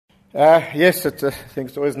Yes, I think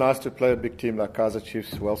it's always nice to play a big team like Kaizer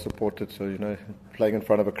Chiefs, well supported. So, playing in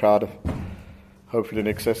front of a crowd of hopefully in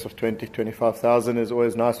excess of 25,000 is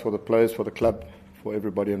always nice for the players, for the club, for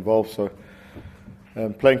everybody involved. So,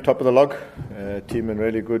 playing top of the log, team in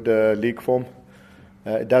really good league form.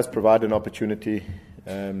 It does provide an opportunity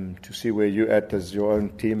to see where you're at as your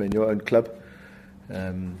own team and your own club.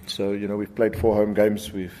 So, we've played 4 home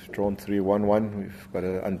games. We've drawn 3, 1-1. We've got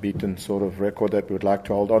an unbeaten sort of record that we would like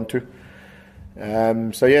to hold on to.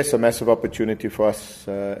 So, yes, a massive opportunity for us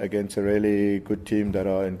against a really good team that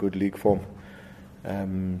are in good league form.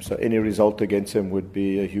 So any result against them would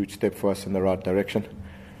be a huge step for us in the right direction.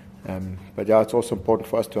 But, it's also important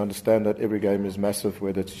for us to understand that every game is massive,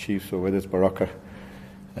 whether it's Chiefs or whether it's Baraka.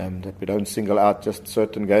 That we don't single out just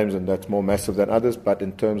certain games and that's more massive than others, but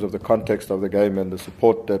in terms of the context of the game and the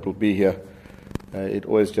support that will be here, it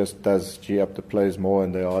always just does G up the players more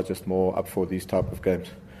and they are just more up for these type of games.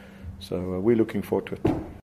 So we're looking forward to it.